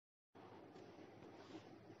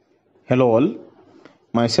Hello all,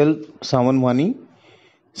 myself Saman Wani.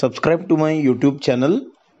 Subscribe to my YouTube channel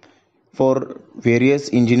for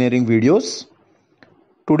various engineering videos.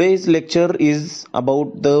 Today's lecture is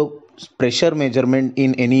about the pressure measurement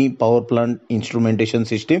in any power plant instrumentation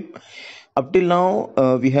system. Up till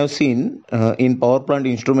now, we have seen in power plant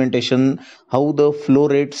instrumentation how the flow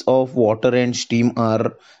rates of water and steam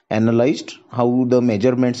are analyzed, how the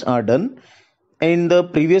measurements are done. In the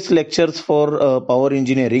previous lectures for power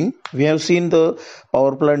engineering, we have seen the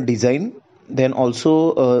power plant design, then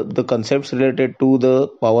also the concepts related to the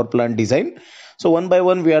power plant design. So one by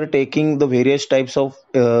one, we are taking the various types of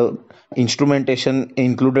instrumentation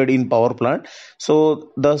included in power plant.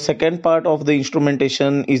 So the second part of the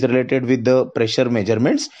instrumentation is related with the pressure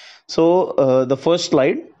measurements. So the first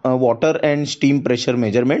slide, water and steam pressure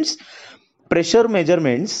measurements. Pressure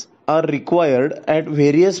measurements are required at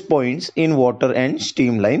various points in water and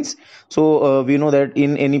steam lines. So we know that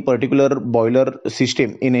in any particular boiler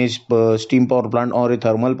system, in a steam power plant or a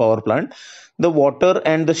thermal power plant, the water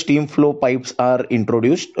and the steam flow pipes are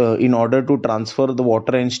introduced in order to transfer the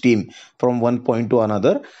water and steam from one point to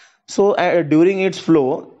another. So during its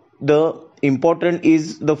flow, the important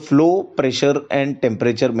is the flow, pressure and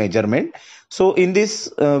temperature measurement. So in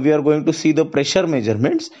this, we are going to see the pressure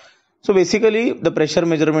measurements. So basically, the pressure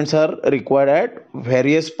measurements are required at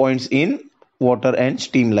various points in water and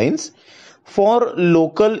steam lines. For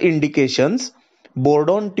local indications,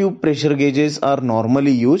 bourdon tube pressure gauges are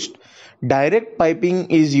normally used. Direct piping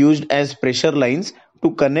is used as pressure lines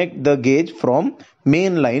to connect the gauge from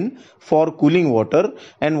main line for cooling water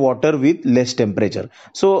and water with less temperature.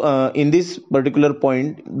 So in this particular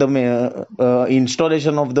point, the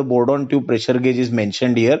installation of the bourdon tube pressure gauge is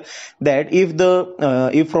mentioned here, that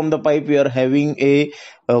if from the pipe we are having a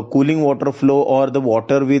cooling water flow or the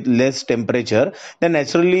water with less temperature, then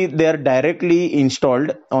naturally they are directly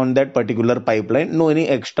installed on that particular pipeline. No any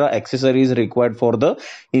extra accessories required for the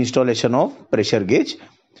installation of pressure gauge.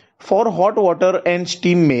 For hot water and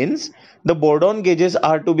steam mains, the bourdon gauges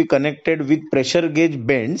are to be connected with pressure gauge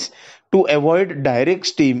bends to avoid direct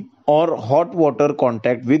steam or hot water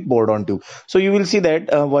contact with bourdon tube. So you will see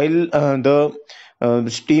that while the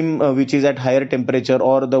steam which is at higher temperature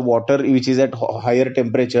or the water which is at higher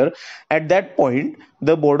temperature, at that point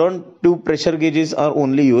the bourdon tube pressure gauges are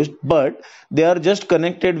only used, but they are just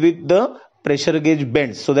connected with the pressure gauge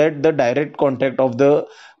bends so that the direct contact of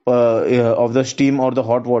the steam or the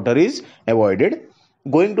hot water is avoided.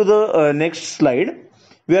 Going to the next slide,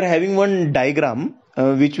 we are having one diagram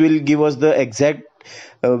which will give us the exact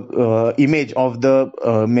image of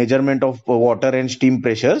the measurement of water and steam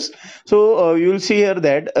pressures. So you will see here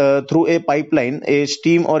that through a pipeline, a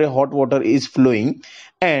steam or a hot water is flowing,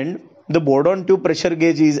 and the bourdon tube pressure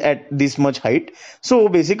gauge is at this much height. So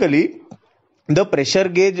basically, the pressure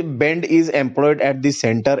gauge bend is employed at the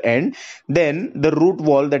center end. Then the root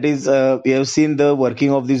wall, that is we have seen the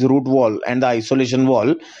working of this root wall and the isolation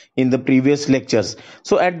wall in the previous lectures.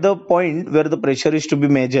 So at the point where the pressure is to be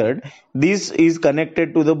measured, this is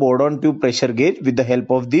connected to the bourdon tube pressure gauge with the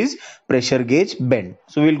help of this pressure gauge bend.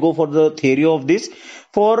 So we'll go for the theory of this.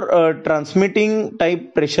 For transmitting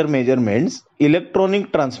type pressure measurements,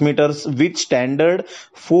 electronic transmitters with standard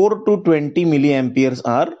 4 to 20 milliamperes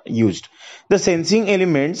are used. The sensing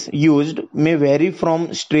elements used may vary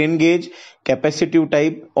from strain gauge, capacitive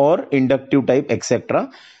type or inductive type,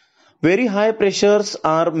 etc. Very high pressures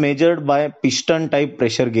are measured by piston type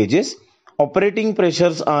pressure gauges. Operating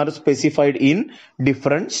pressures are specified in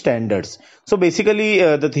different standards. So basically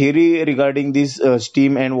the theory regarding this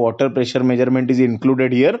steam and water pressure measurement is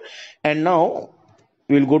included here. And now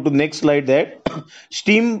we'll go to next slide, that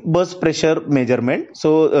steam bus pressure measurement.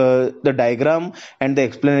 So the diagram and the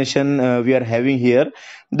explanation we are having here,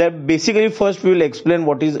 that basically first we will explain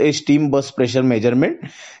what is a steam bus pressure measurement.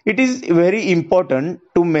 It is very important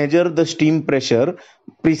to measure the steam pressure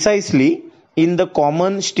precisely in the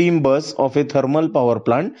common steam bus of a thermal power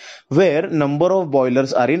plant where number of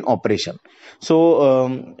boilers are in operation. So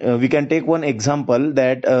we can take one example,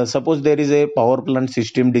 that suppose there is a power plant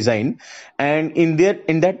system design, and in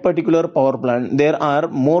that particular power plant there are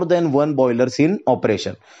more than one boilers in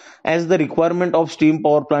operation. As the requirement of steam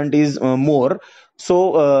power plant is more,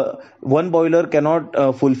 so one boiler cannot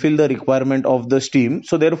fulfill the requirement of the steam.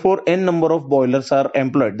 So therefore n number of boilers are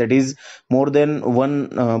employed, that is more than one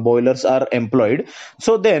boilers are employed.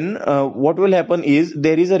 So then what will happen is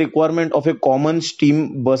there is a requirement of a common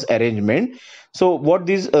steam bus arrangement. So what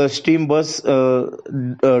this steam bus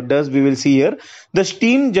does, we will see here. The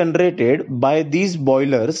steam generated by these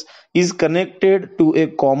boilers is connected to a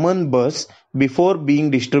common bus before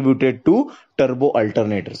being distributed to turbo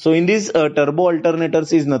alternator. So in this turbo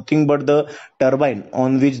alternators is nothing but the turbine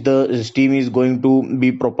on which the steam is going to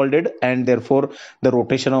be propelled, and therefore the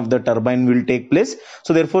rotation of the turbine will take place.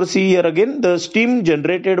 So therefore, see here again, the steam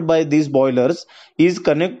generated by these boilers is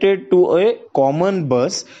connected to a common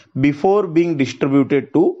bus before being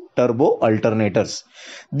distributed to turbo alternators.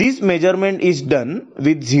 This measurement is done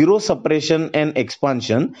with zero suppression and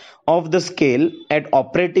expansion of the scale at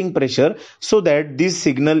operating pressure, so that this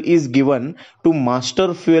signal is given to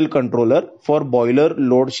master fuel controller for boiler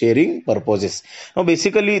load sharing purposes. Now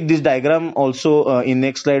basically this diagram also, in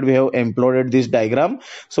next slide we have employed this diagram.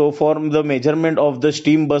 So for the measurement of the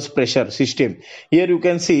steam bus pressure system, here you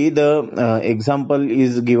can see the example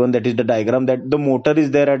is given, that is the diagram, that the motor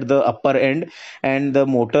is there at the upper end and the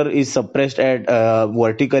motor is suppressed at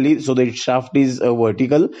vertically, so the shaft is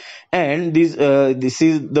vertical, and this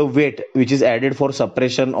is the weight which is added for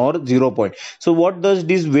suppression or 0 point. So what does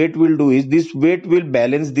this weight will do is, this weight will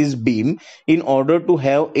balance this beam in order to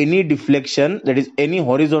have any deflection, that is any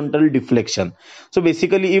horizontal deflection. So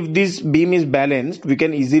basically if this beam is balanced, we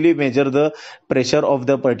can easily measure the pressure of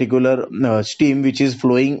the particular steam which is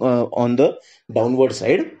flowing on the downward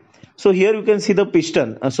side. So here you can see the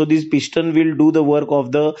piston. So this piston will do the work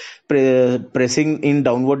of the pressing in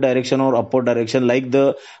downward direction or upward direction, like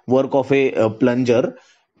the work of a plunger.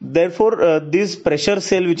 Therefore, this pressure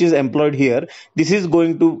cell which is employed here, this is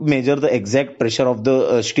going to measure the exact pressure of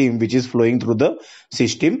the steam which is flowing through the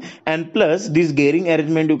system. And plus this gearing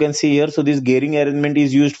arrangement you can see here. So this gearing arrangement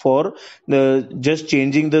is used for the just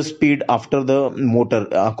changing the speed after the motor.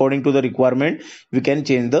 According to the requirement, we can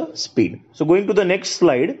change the speed. So going to the next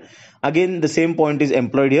slide. Again, the same point is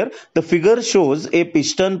employed here. The figure shows a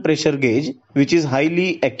piston pressure gauge which is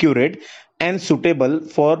highly accurate and suitable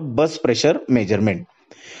for bus pressure measurement.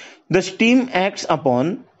 The steam acts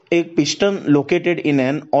upon a piston located in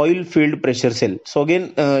an oil-filled pressure cell. So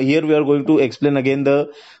again, here we are going to explain again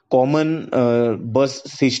the common bus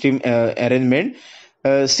system arrangement.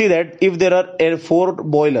 See that if there are 4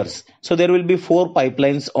 boilers, so there will be 4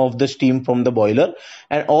 pipelines of the steam from the boiler,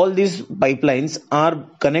 and all these pipelines are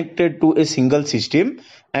connected to a single system,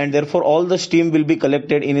 and therefore all the steam will be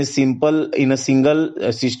collected in a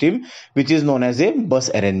single system which is known as a bus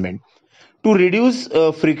arrangement. To reduce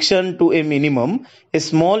friction to a minimum, a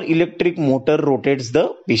small electric motor rotates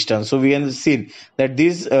the piston. So we have seen that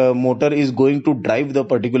this motor is going to drive the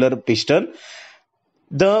particular piston.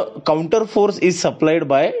 The counter force is supplied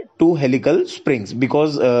by 2 helical springs,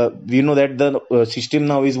 because we know that the system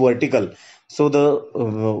now is vertical. So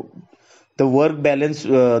the work balance,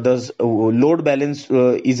 the load balance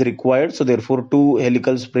is required. So therefore 2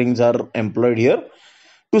 helical springs are employed here.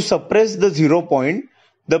 To suppress the 0 point,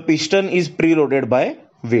 the piston is preloaded by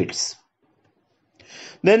weights.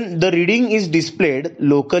 Then the reading is displayed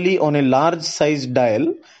locally on a large size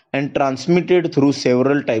dial and transmitted through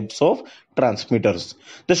several types of transmitters.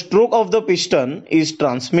 The stroke of the piston is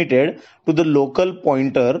transmitted to the local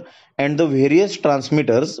pointer and the various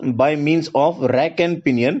transmitters by means of rack and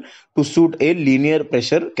pinion to suit a linear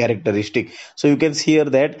pressure characteristic. So you can see here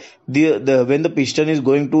that when the piston is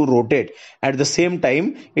going to rotate, at the same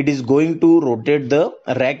time it is going to rotate the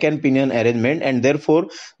rack and pinion arrangement, and therefore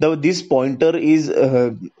this pointer is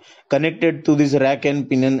connected to this rack and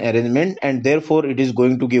pinion arrangement, and therefore it is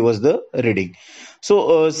going to give us the reading.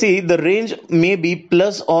 So see, the range may be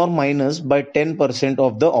plus or minus by 10%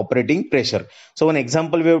 of the operating pressure. So one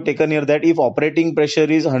example we have taken here, that if operating pressure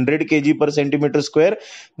is 100 kg per centimeter square,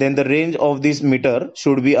 then the range of this meter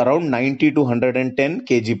should be around 90 to 110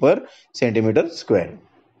 kg per centimeter square.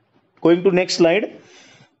 Going to next slide.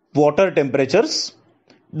 Water temperatures.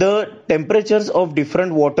 The temperatures of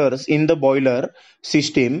different waters in the boiler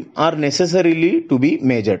system are necessarily to be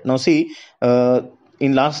measured. Now see,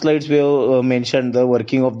 in last slides we have mentioned the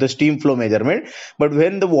working of the steam flow measurement, but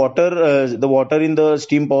when the water in the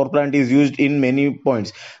steam power plant is used in many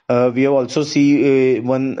points, we have also seen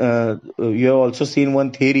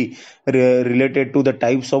one theory related to the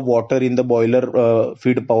types of water in the boiler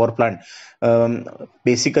feed power plant.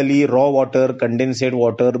 Basically raw water, condensate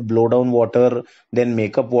water, blow down water, then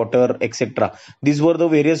makeup water, etc. These were the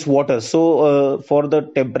various waters. So for the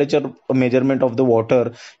temperature measurement of the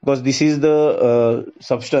water, because this is the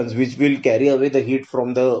substance which will carry away the heat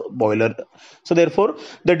from the boiler, so therefore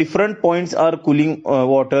the different points are cooling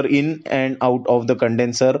water in and out of the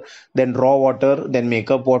condenser, then raw water, then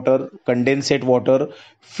makeup water, condensate water,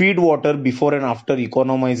 feed water before and after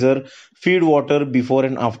economizer, feed water before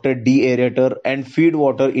and after deaerator, and feed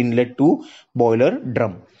water inlet to boiler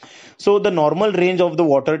drum. So the normal range of the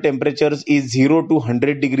water temperatures is 0 to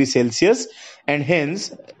 100 degrees Celsius, and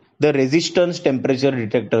hence the resistance temperature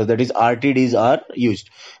detectors, that is RTDs, are used.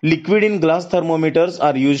 Liquid in glass thermometers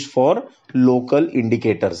are used for local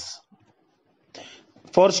indicators.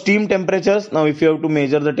 For steam temperatures, now if you have to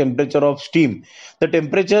measure the temperature of steam, the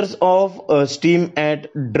temperatures of steam at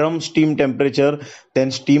drum steam temperature,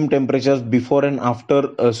 then steam temperatures before and after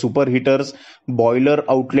superheaters, boiler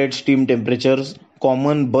outlet steam temperatures,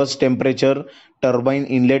 common bus temperature, turbine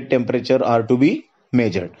inlet temperature are to be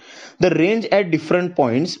measured. The range at different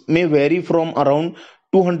points may vary from around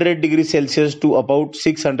 200 degrees Celsius to about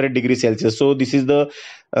 600 degrees Celsius. So this is the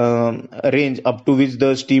range up to which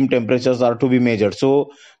the steam temperatures are to be measured.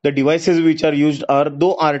 So the devices which are used are,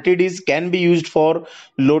 though RTDs can be used for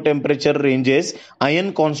low temperature ranges,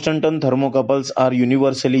 iron constant thermocouples are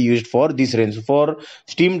universally used for this range. For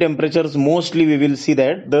steam temperatures, mostly we will see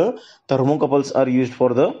that the thermocouples are used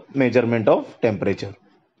for the measurement of temperature.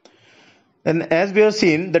 And as we have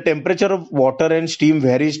seen, the temperature of water and steam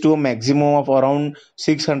varies to a maximum of around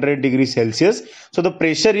 600 degrees Celsius. So the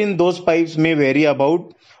pressure in those pipes may vary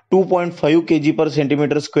about 2.5 kg per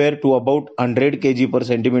centimeter square to about 100 kg per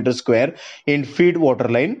centimeter square in feed water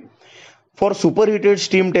line. For superheated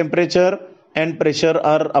steam, temperature and pressure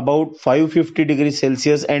are about 550 degrees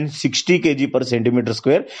Celsius and 60 kg per centimeter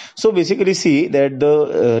square. So basically see that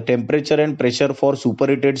the temperature and pressure for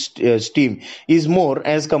superheated steam is more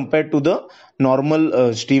as compared to the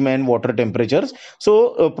normal steam and water temperatures.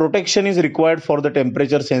 So protection is required for the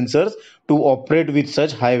temperature sensors to operate with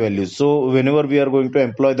such high values. So whenever we are going to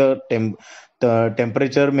employ the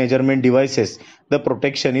temperature measurement devices, the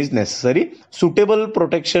protection is necessary. Suitable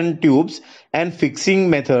protection tubes and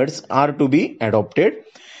fixing methods are to be adopted.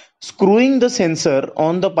 Screwing the sensor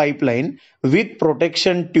on the pipeline with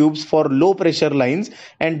protection tubes for low pressure lines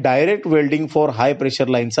and direct welding for high pressure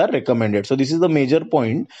lines are recommended. So this is the major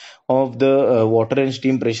point of the water and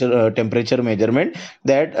steam pressure temperature measurement,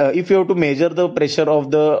 that if you have to measure the pressure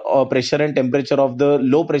of the pressure and temperature of the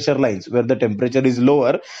low pressure lines where the temperature is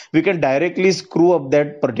lower, we can directly screw up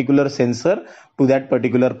that particular sensor to that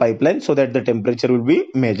particular pipeline so that the temperature will be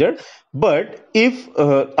measured. But if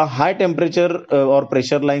a high temperature or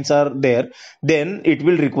pressure lines are there, then it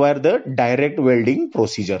will require the direct welding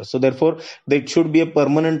procedure. So therefore there should be a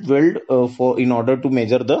permanent weld in order to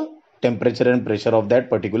measure the temperature and pressure of that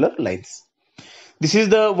particular lines. This is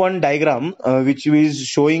the one diagram which is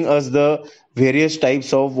showing us the various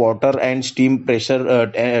types of water and steam pressure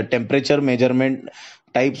temperature measurement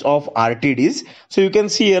types of RTDs. So you can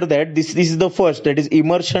see here that this is the first, that is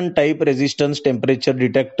immersion type resistance temperature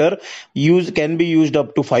detector, can be used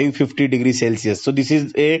up to 550 degrees Celsius. So this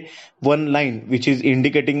is a one line which is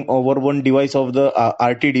indicating over one device of the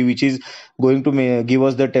RTD, which is going to give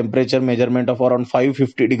us the temperature measurement of around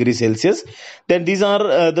 550 degrees Celsius. Then these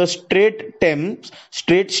are the straight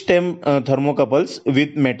stem thermocouples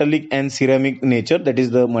with metallic and ceramic nature, that is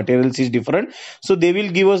the materials is different. So they will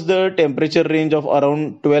give us the temperature range of around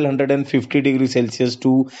 1250 degrees Celsius to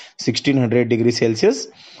 1600 degrees Celsius.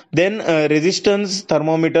 Then resistance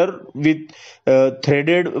thermometer with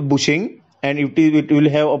threaded bushing, and it will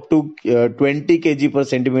have up to 20 kg per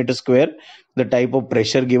centimeter square, the type of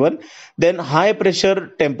pressure given. Then high pressure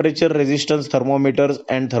temperature resistance thermometers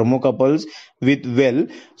and thermocouples with well.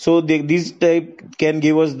 So these type can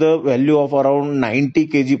give us the value of around 90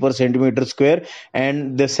 kg per centimeter square,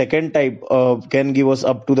 and the second type can give us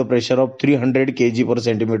up to the pressure of 300 kg per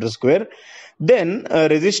centimeter square. Then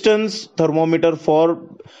resistance thermometer for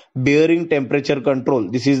bearing temperature control.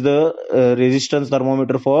 This is the resistance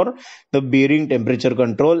thermometer for the bearing temperature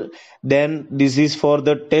control. Then this is for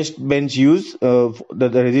the test bench use,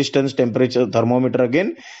 the resistance temperature thermometer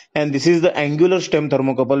again. And this is the angular stem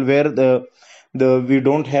thermocouple, where we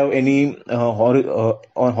don't have any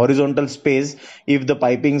horizontal space if the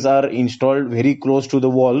pipings are installed very close to the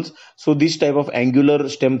walls. So this type of angular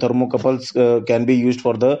stem thermocouples can be used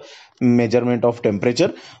for the measurement of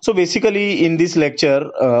temperature. So basically in this lecture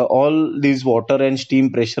all these water and steam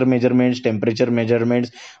pressure measurements, temperature measurements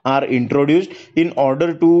are introduced in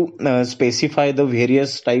order to specify the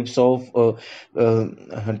various types of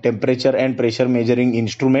temperature and pressure measuring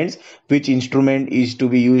instruments, which instrument is to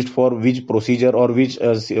be used for which procedure or which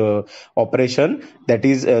operation, that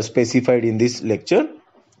is specified in this lecture.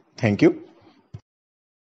 Thank you.